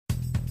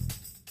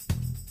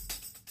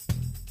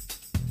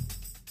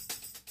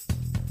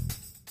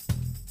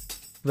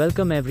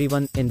Welcome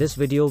everyone, in this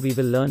video we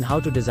will learn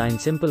how to design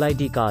simple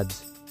ID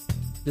cards.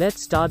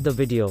 Let's start the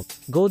video.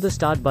 Go the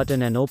start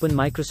button and open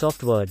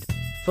Microsoft Word.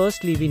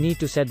 Firstly we need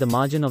to set the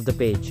margin of the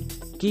page.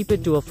 Keep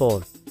it to a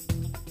 4.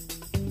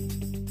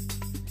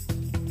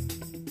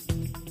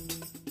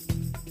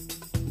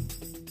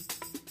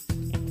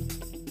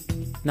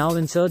 Now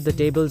insert the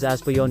tables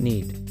as per your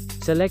need.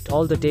 Select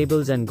all the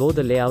tables and go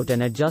the layout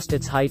and adjust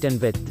its height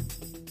and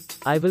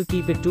width. I will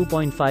keep it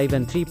 2.5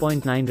 and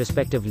 3.9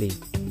 respectively.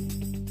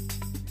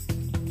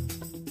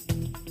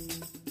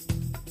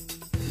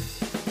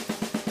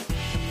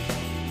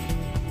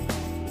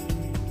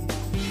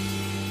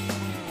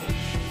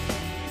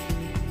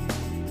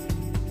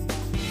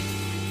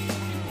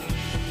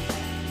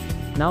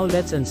 Now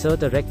let's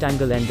insert a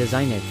rectangle and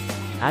design it.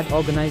 Add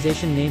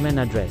organization name and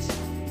address.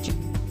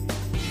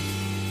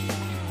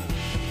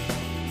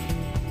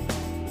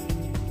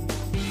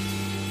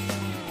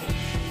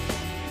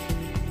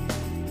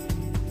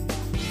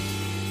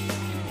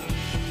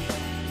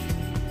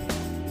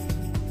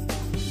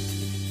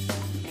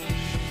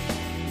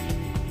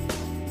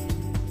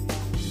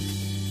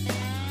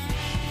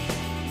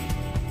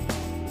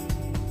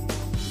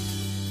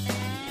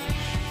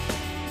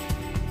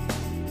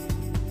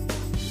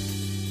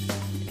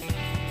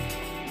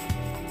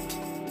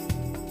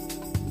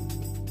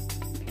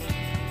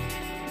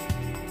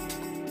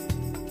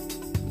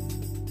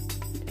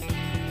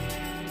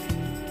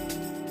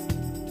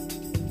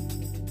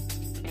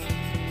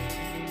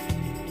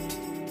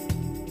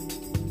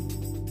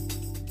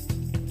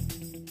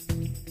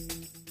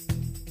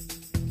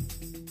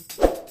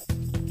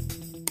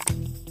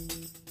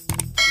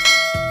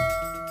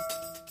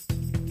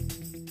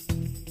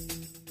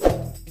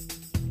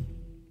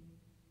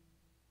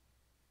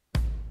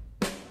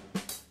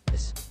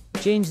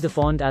 Change the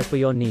font as per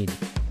your need.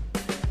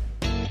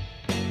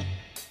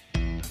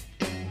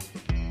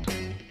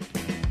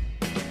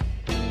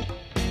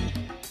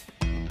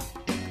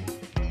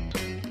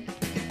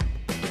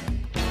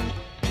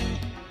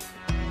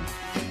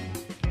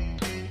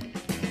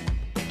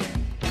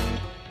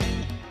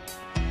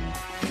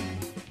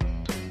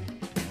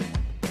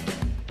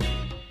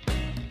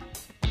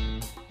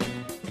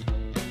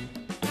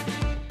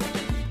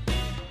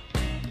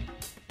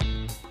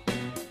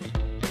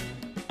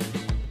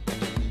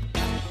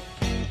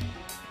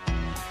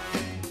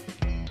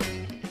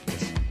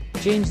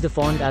 Change the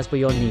font as per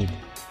your need.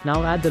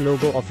 Now add the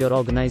logo of your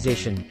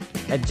organization.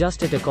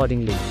 Adjust it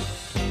accordingly.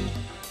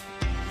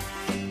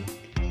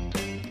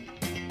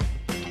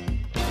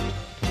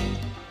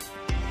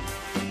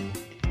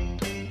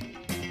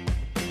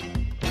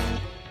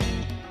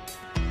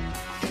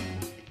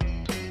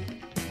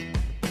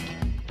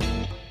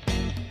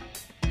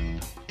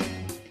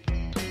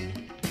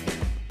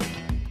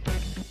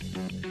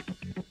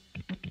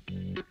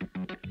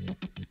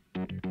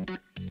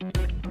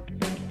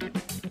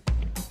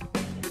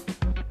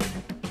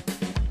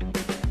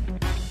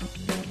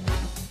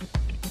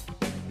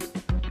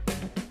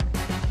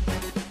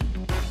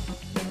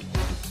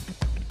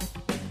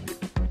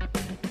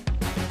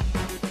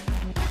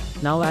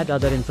 Now add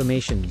other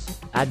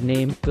informations. Add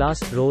name,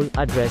 class, role,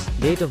 address,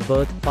 date of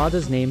birth,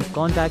 father's name,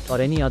 contact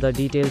or any other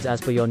details as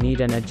per your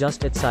need and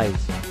adjust its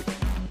size.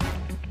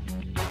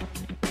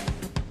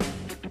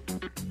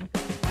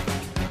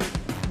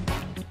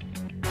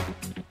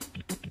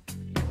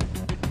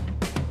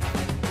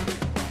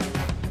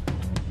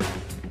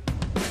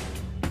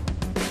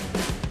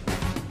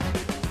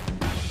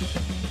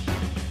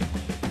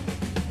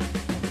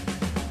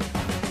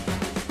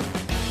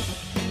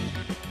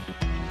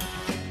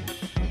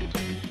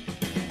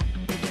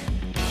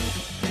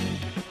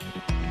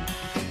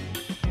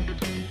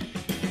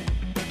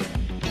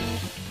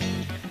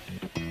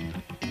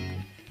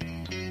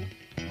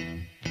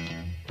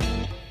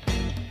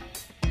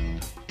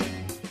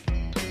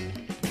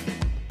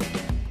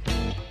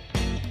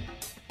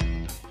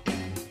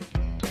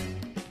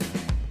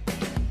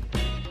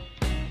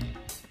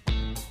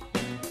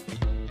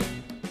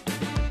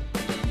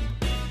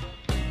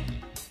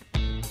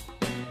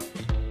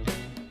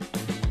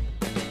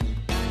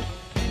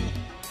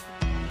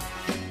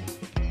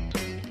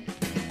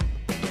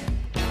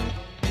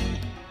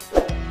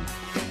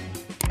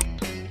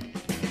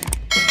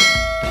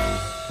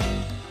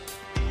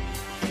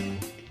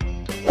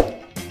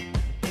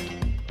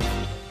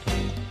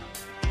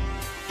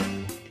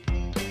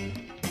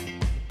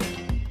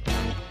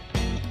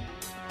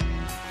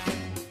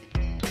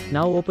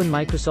 Now open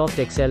Microsoft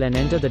Excel and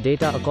enter the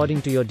data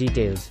according to your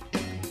details.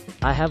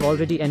 I have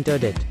already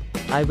entered it.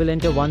 I will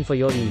enter 1 for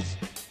your ease.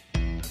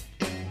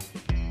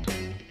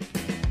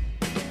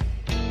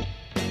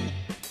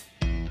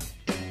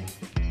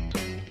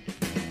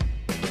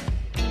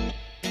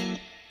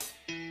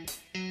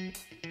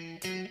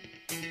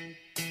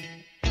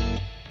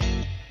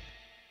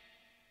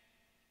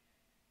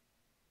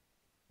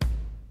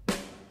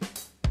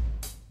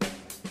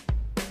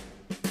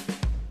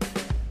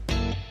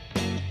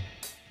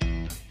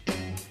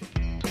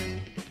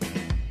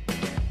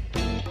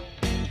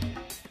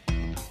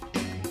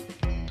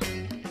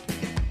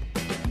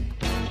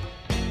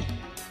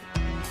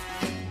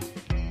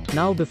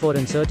 Now before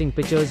inserting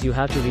pictures you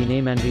have to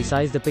rename and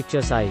resize the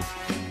picture size.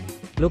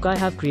 Look, I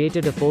have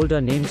created a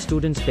folder named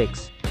Students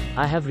Pics.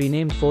 I have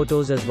renamed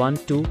photos as 1,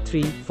 2,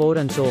 3, 4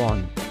 and so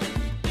on.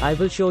 I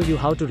will show you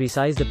how to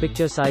resize the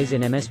picture size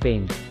in MS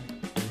Paint.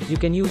 You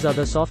can use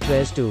other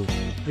softwares too.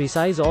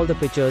 Resize all the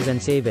pictures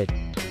and save it.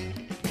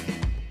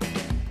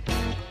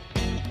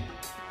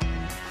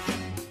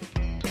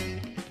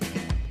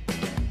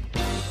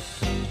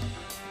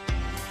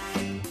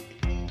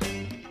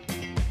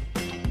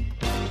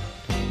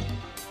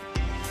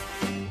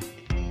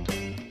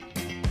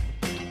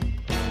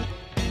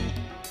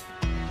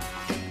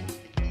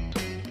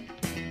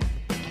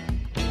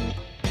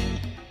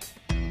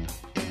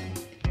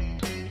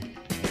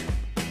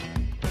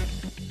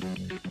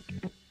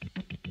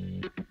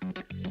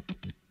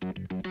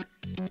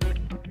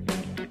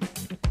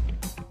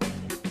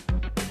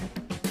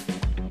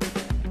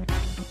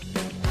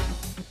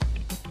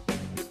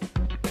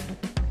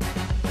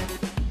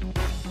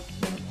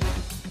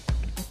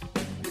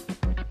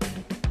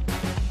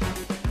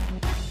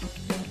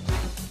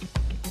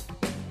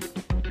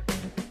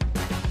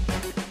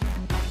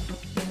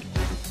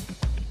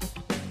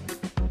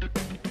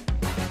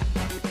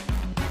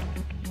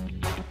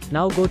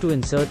 Now go to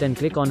Insert and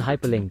click on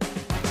Hyperlink.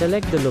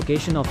 Select the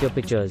location of your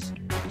pictures.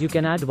 You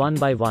can add one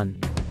by one.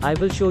 I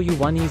will show you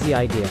one easy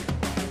idea.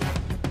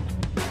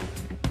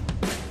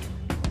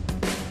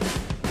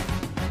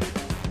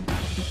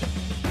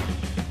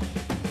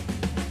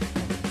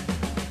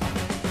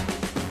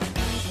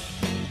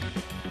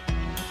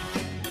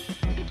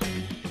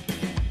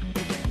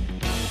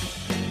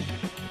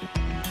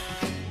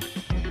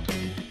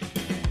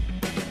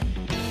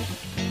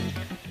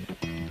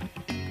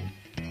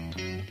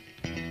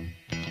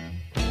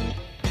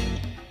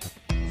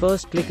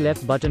 First click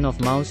left button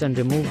of mouse and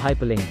remove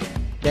hyperlink.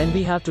 Then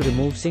we have to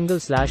remove single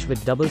slash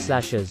with double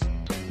slashes.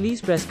 Please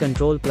press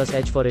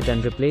Ctrl+H for it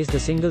and replace the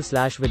single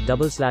slash with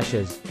double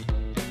slashes.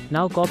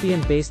 Now copy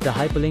and paste the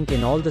hyperlink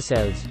in all the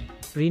cells.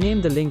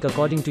 Rename the link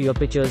according to your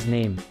picture's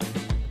name.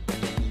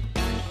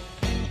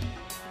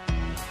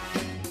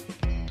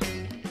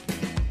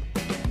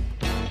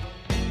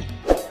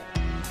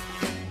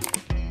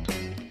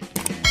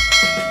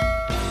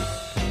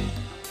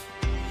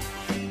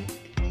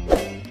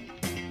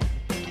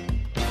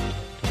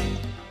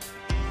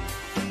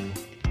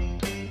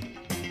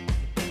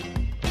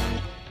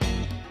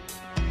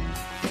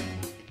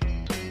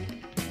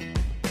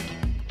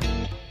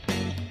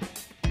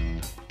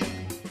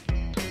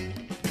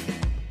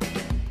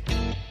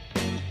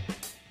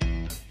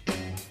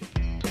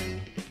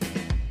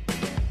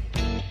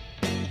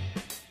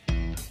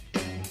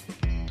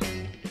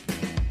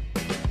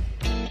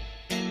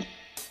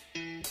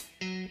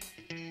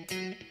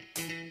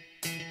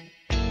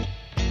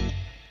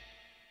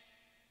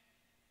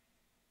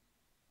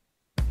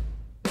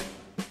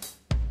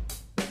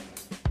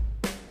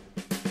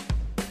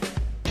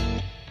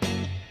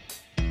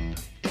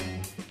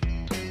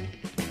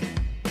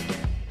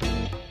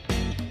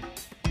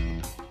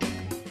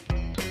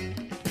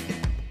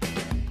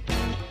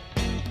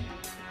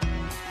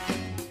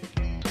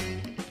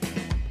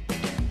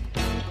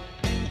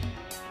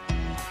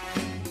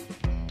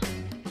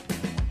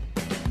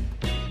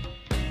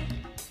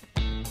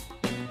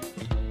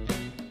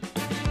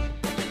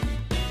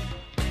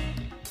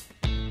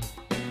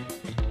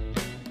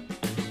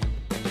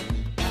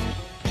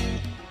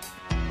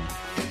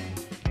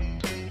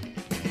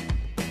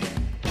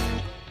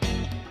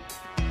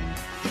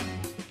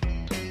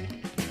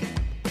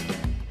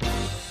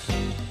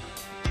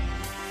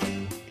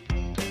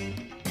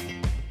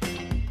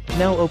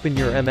 Now open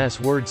your MS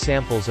Word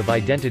samples of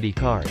identity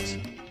cards.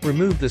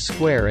 Remove the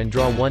square and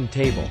draw one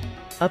table.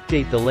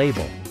 Update the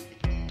label.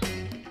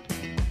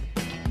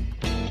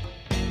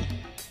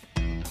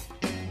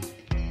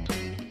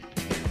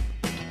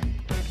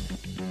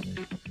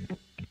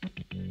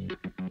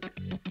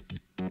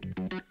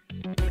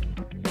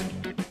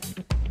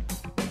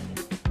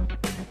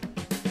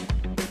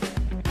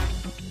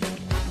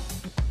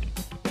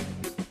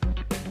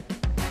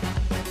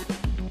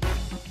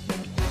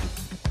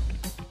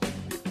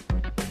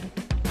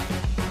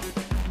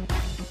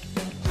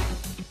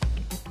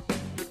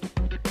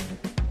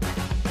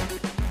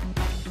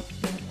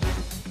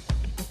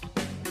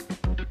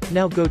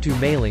 Now go to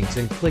Mailings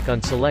and click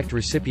on Select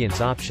Recipients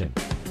option.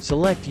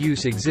 Select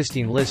Use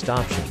Existing List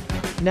option.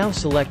 Now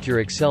select your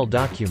Excel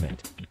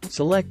document.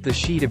 Select the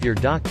sheet of your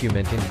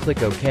document and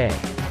click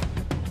OK.